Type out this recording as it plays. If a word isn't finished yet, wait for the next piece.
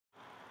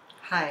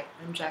Hi,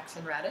 I'm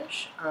Jackson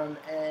Radish,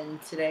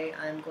 and today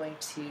I'm going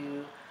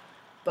to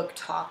book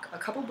talk a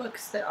couple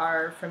books that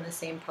are from the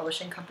same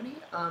publishing company.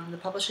 The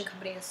publishing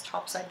company is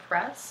Topside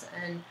Press,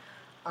 and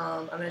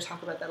I'm going to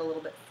talk about that a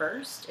little bit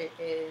first. It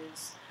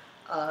is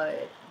a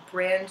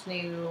brand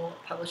new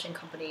publishing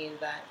company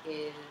that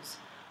is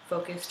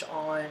focused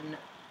on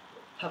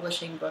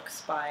publishing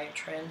books by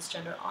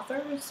transgender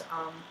authors,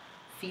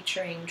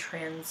 featuring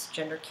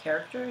transgender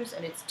characters,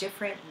 and it's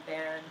different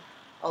than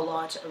a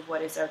lot of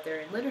what is out there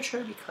in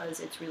literature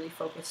because it's really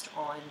focused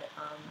on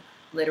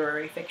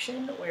literary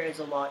fiction, whereas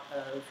a lot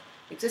of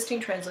existing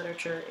trans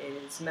literature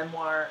is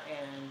memoir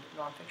and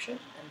nonfiction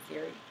and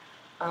theory.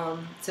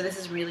 So this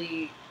is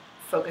really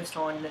focused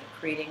on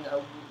creating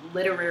a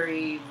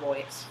literary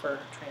voice for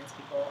trans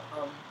people.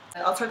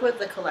 I'll talk about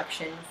the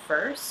collection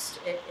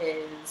first.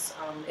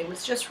 It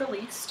was just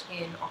released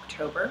in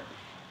October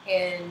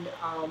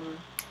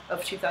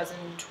of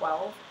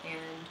 2012, and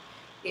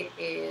it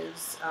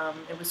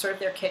was sort of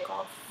their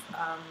kickoff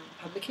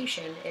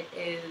publication. It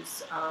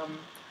is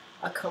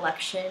a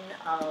collection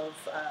of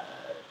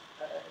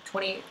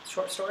 28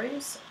 short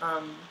stories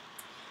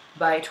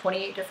by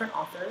 28 different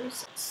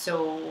authors.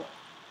 So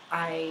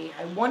I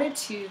wanted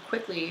to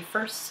quickly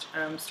first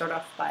start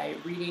off by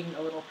reading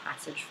a little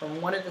passage from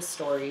one of the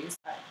stories.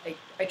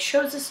 I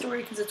chose this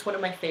story because it's one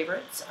of my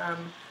favorites,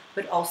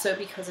 but also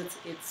because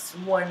it's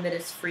one that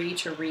is free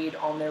to read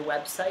on their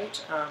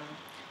website.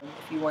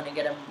 If you want to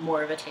get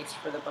more of a taste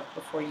for the book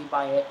before you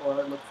buy it or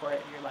look for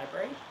it in your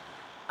library.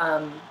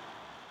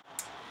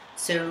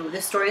 So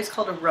this story is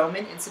called A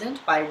Roman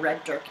Incident by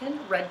Red Durkin.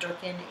 Red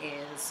Durkin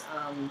is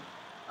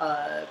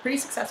a pretty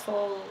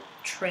successful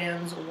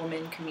trans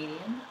woman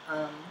comedian.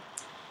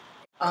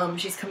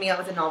 She's coming out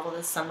with a novel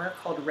this summer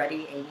called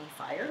Ready, Amy,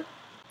 Fire.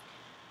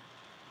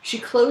 She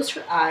closed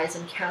her eyes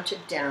and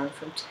counted down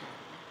from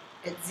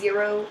 10. At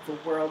 0, the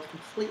world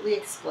completely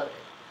exploded.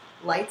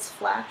 Lights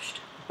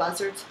flashed,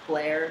 buzzards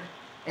blared,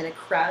 and a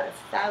crowd of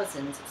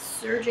thousands,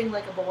 surging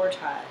like a boar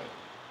tide,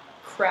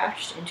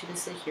 crashed into the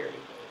security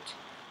gate.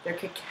 Their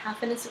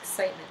cacophonous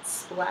excitement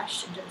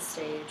splashed into the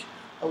stage,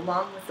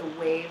 along with the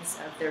waves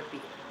of their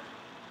beer.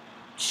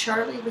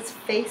 Charlie was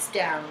face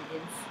down in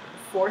the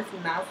fourth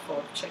mouthful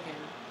of chicken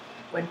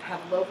when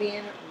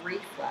Pavlovian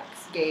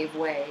reflex gave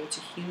way to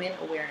human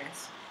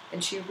awareness,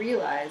 and she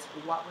realized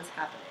what was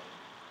happening.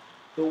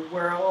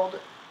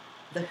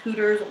 The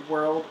Hooters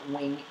World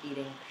Wing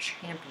Eating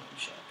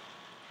Championship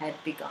had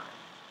begun.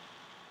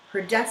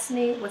 Her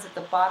destiny was at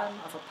the bottom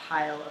of a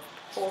pile of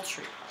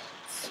poultry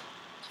parts.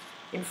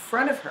 In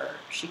front of her,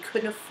 she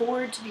couldn't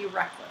afford to be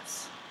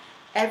reckless.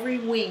 Every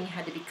wing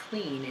had to be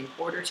clean in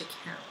order to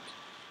count,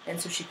 and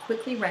so she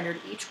quickly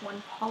rendered each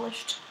one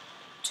polished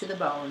to the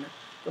bone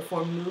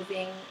before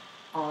moving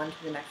on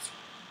to the next one.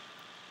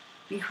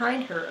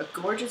 Behind her, a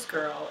gorgeous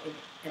girl in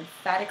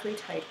emphatically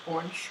tight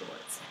orange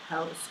shorts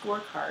held a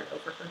scorecard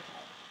over her head.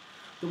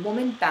 The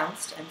woman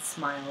bounced and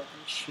smiled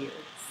and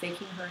cheered,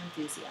 faking her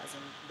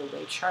enthusiasm the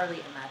way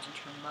Charlie imagined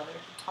her mother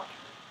had taught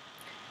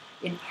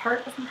her. In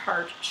part of her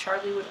heart,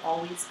 Charlie would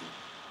always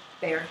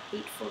bear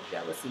hateful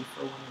jealousy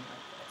for women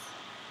like this.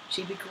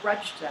 She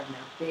begrudged them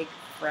their big,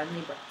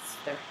 friendly breasts,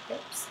 their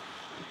hips,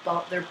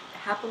 their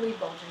happily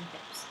bulging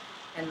hips,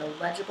 and the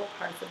legible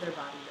parts of their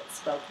body that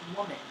spoke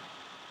woman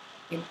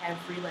in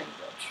every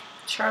language.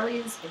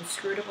 Charlie's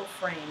inscrutable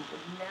frame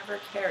would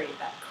never carry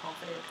that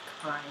confident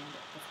kind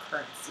of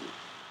currency,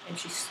 and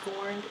she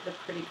scorned the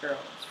pretty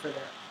girls for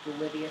their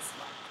oblivious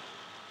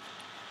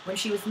life. When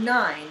she was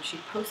 9, she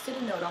posted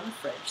a note on the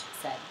fridge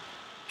that said,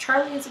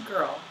 "Charlie is a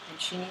girl,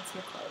 and she needs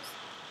new clothes."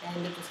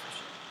 End of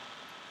discussion.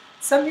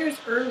 Some years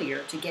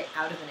earlier, to get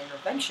out of an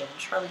intervention,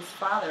 Charlie's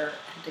father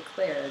had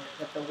declared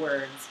that the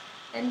words,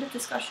 "end of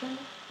discussion,"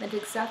 meant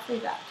exactly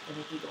that in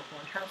the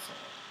Eaglehorn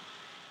household.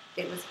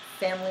 It was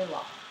family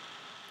law.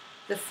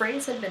 The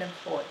phrase had been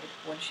employed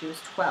when she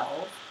was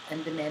 12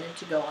 and demanded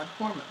to go on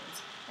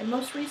hormones, and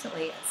most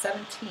recently at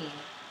 17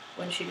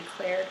 when she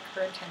declared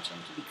her intention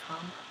to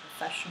become a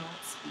professional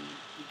speed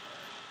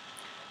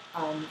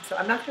eater. So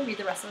I'm not going to read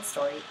the rest of the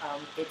story.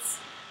 It's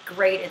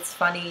great, it's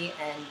funny,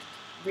 and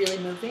really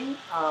moving,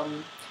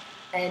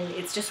 and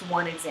it's just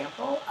one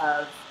example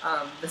of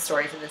the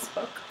stories in this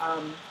book.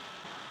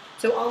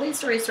 So all these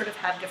stories sort of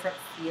have different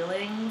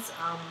feelings.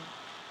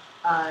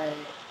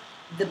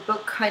 The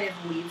book kind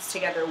of weaves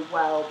together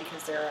well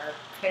because there are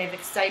kind of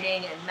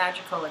exciting and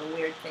magical and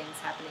weird things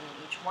happening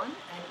in each one,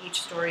 and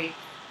each story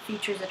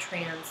features a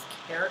trans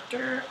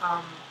character.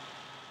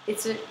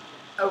 It's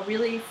a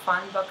really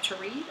fun book to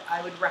read.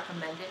 I would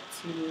recommend it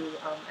to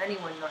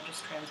anyone, not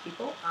just trans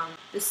people.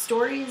 The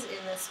stories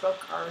in this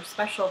book are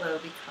special, though,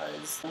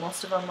 because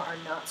most of them are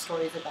not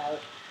stories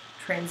about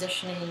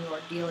transitioning or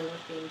dealing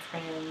with being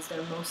trans.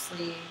 They're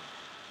mostly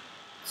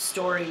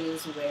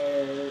stories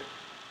where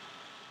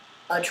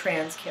a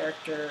trans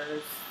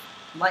character's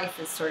life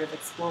is sort of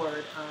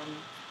explored,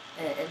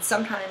 and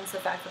sometimes the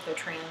fact that they're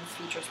trans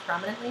features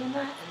prominently in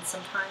that, and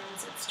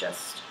sometimes it's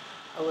just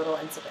a little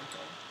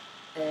incidental.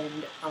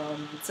 And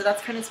so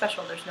that's kind of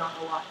special. There's not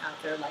a lot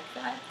out there like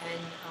that, and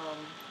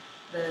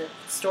The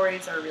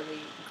stories are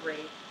really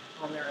great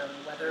on their own,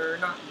 whether or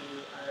not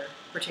you are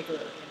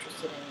particularly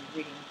interested in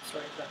reading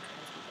stories about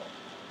trans people.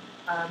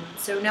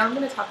 So now I'm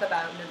going to talk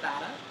about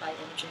Nevada by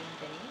Imogen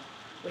Binnie,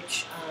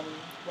 which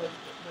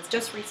was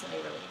just recently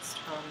released.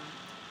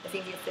 I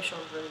think the official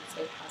release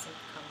date hasn't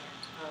come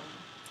yet,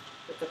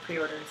 but the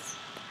pre-orders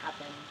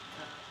happened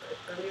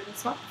earlier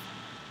this month.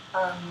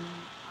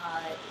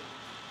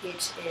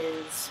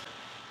 It's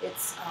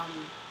a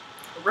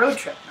road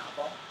trip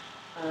novel,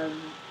 and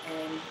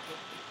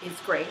it is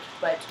great,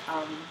 but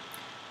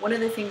one of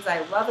the things I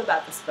love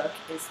about this book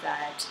is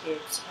that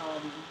it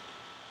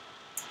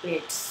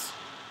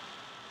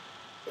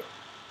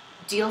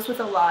deals with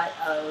a lot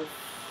of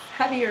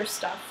heavier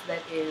stuff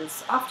that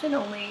is often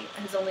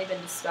has only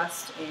been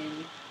discussed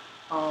in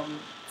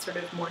sort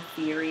of more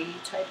theory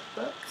type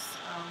books,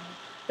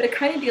 but it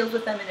kind of deals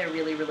with them in a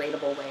really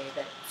relatable way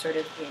that sort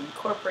of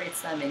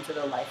incorporates them into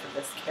the life of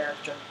this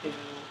character who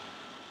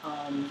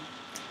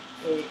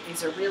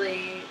is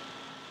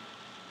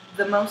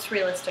the most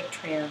realistic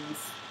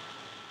trans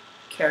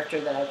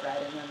character that I've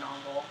read in a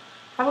novel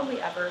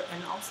probably ever,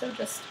 and also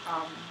just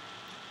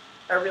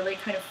a really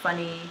kind of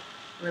funny,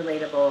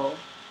 relatable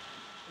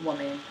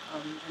woman.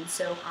 And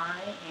so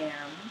I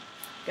am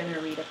going to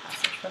read a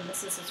passage from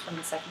this. This is from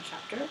the second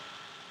chapter,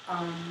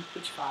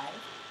 page 5.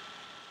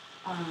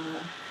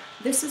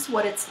 This is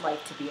what it's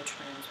like to be a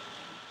trans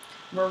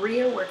woman.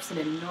 Maria works in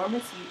an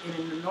enormous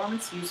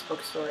used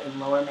bookstore in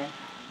Lower Manhattan.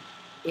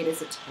 It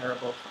is a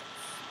terrible place.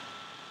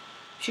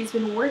 She's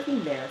been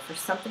working there for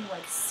something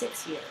like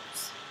 6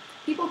 years.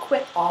 People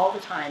quit all the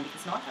time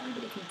because not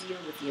everybody can deal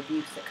with the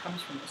abuse that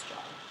comes from this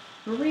job.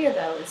 Maria,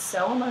 though, is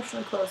so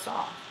emotionally closed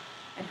off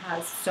and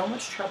has so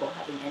much trouble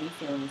having any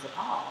feelings at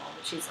all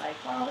that she's like,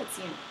 well, it's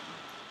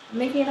I'm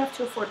making enough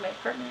to afford my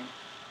apartment.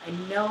 I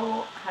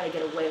know how to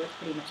get away with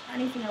pretty much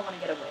anything I want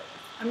to get away with.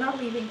 I'm not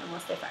leaving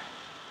unless they fire me.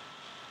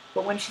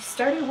 But when she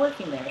started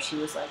working there, she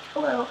was like,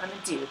 hello, I'm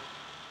a dude,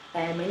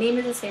 and my name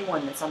is the same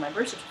one that's on my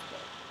birth certificate.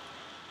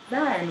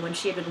 Then, when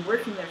she had been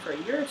working there for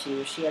a year or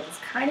two, she had this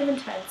kind of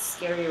intense,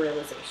 scary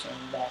realization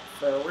that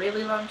for a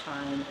really long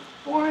time, as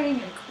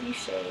boring and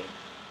cliche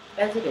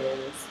as it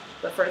is,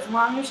 but for as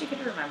long as she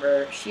could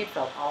remember, she had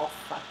felt all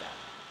fucked up.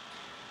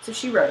 So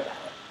she wrote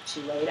about it.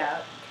 She laid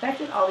out,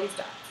 connected all these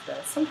dots. The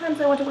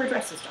sometimes I want to wear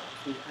dresses dot,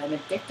 the I'm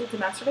addicted to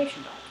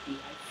masturbation dot, the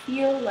I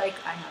feel like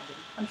I have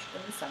been punched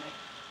in the stomach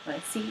when I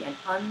see an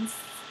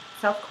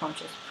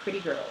unself-conscious pretty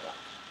girl dot.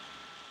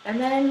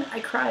 And then I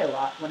cry a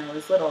lot when I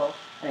was little,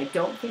 and I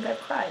don't think I've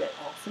cried at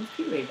all since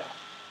puberty dot.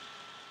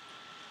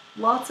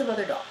 Lots of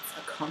other dots,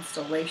 a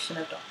constellation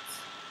of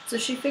dots. So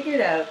she figured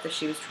out that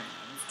she was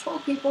trans,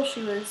 told people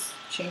she was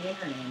changing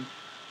her name,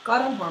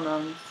 got on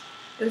hormones.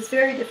 It was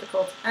very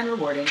difficult and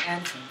rewarding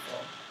and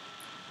painful.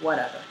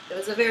 Whatever. It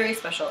was a very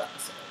special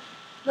episode.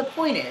 The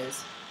point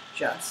is,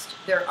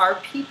 there are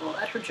people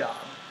at her job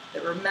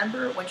that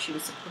remember when she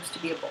was supposed to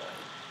be a boy,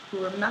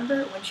 who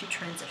remember when she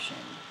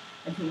transitioned,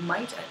 and who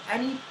might at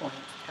any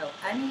point tell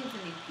any of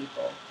the new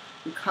people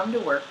who come to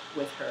work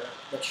with her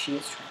that she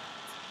is trans.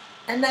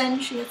 And then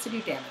she has to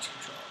do damage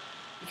control.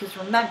 Because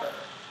remember,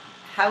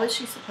 how is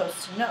she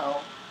supposed to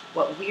know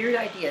what weird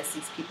ideas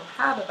these people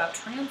have about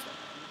trans women?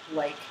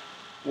 Like,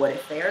 what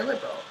if they are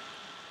liberal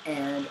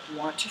and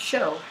want to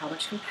show how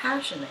much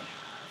compassion they have?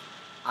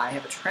 I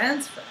have a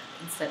trans friend,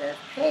 instead of,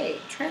 hey,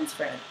 trans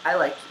friend, I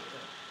like you.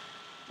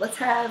 Let's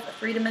have a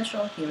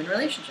three-dimensional human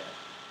relationship.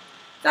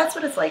 That's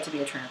what it's like to be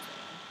a trans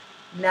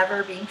woman.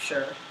 Never being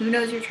sure who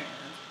knows you're trans,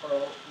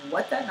 or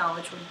what that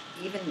knowledge would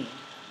even mean.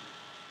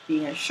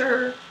 Being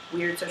unsure,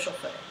 weird social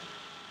footing.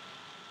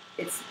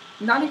 It's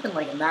not even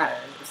like it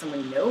matters if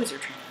someone knows you're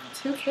trans.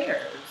 Who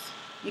cares?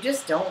 You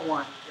just don't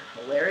want your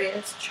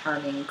hilarious,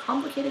 charming,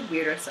 complicated,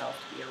 weirdo self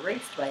to be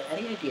erased by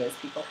any ideas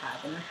people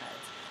have in their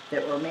heads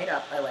that were made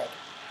up by, like,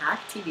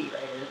 hack TV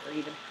writers or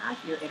even hack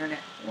your internet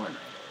porn writers.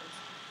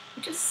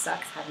 It just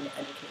sucks having to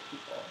educate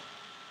people.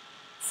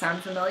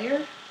 Sound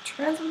familiar?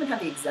 Trans women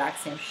have the exact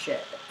same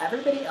shit that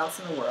everybody else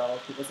in the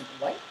world who isn't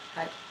white,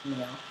 het,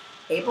 male,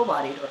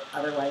 able-bodied, or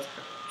otherwise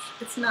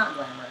privileged. It's not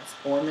glamorous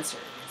or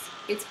mysterious.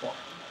 It's boring.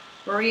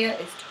 Maria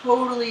is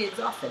totally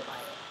exhausted by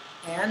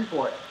it and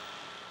bored of it.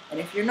 And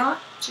if you're not,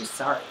 she's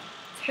sorry.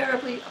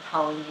 Terribly,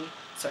 appallingly,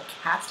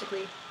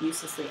 sarcastically,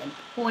 uselessly, and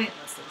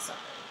pointlessly sorry.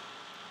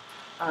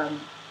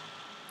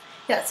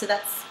 Yeah, so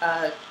that's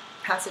a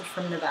passage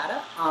from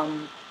Nevada.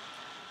 I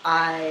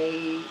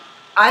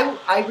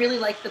really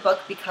like the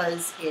book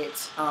because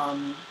it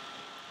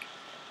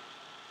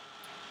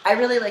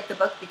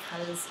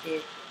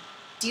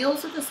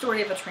deals with the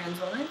story of a trans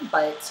woman,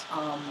 but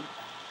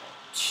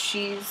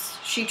she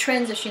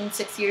transitioned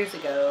 6 years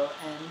ago,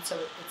 and so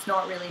it's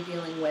not really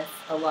dealing with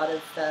a lot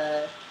of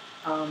the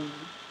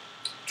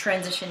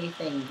transition-y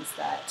things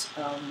that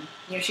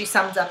she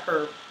sums up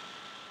her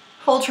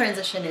whole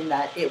transition in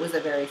that it was a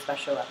very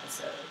special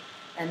episode,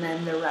 and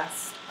then the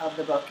rest of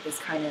the book is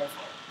kind of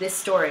this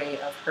story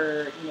of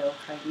her,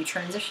 kind of you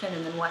transition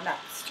and then what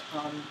next.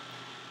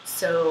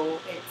 So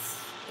it's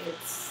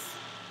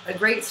a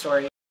great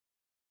story.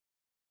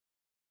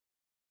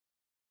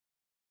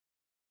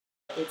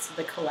 It's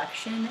The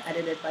Collection,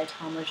 edited by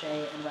Tom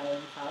Léger and Riley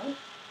Macleod,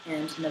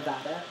 and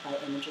Nevada by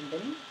Imogen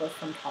Binnie, both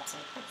from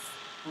Topside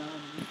Press.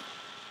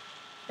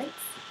 Thanks.